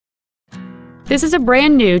This is a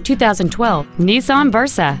brand new 2012 Nissan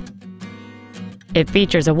Versa. It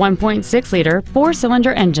features a 1.6-liter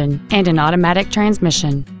four-cylinder engine and an automatic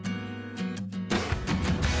transmission.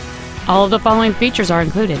 All of the following features are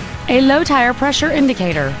included: a low tire pressure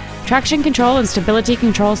indicator, traction control and stability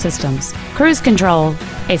control systems, cruise control,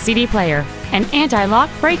 a CD player, an anti-lock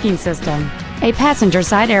braking system, a passenger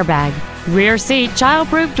side airbag, rear seat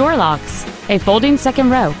child-proof door locks, a folding second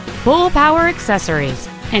row, full power accessories,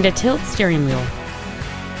 and a tilt steering wheel.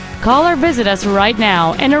 Call or visit us right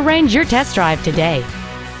now and arrange your test drive today.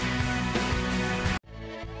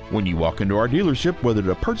 When you walk into our dealership, whether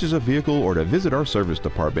to purchase a vehicle or to visit our service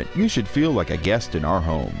department, you should feel like a guest in our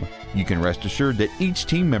home. You can rest assured that each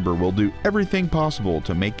team member will do everything possible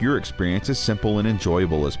to make your experience as simple and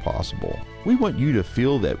enjoyable as possible. We want you to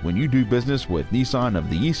feel that when you do business with Nissan of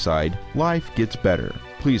the Eastside, life gets better.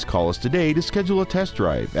 Please call us today to schedule a test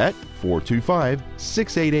drive at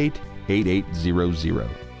 425-688-8800.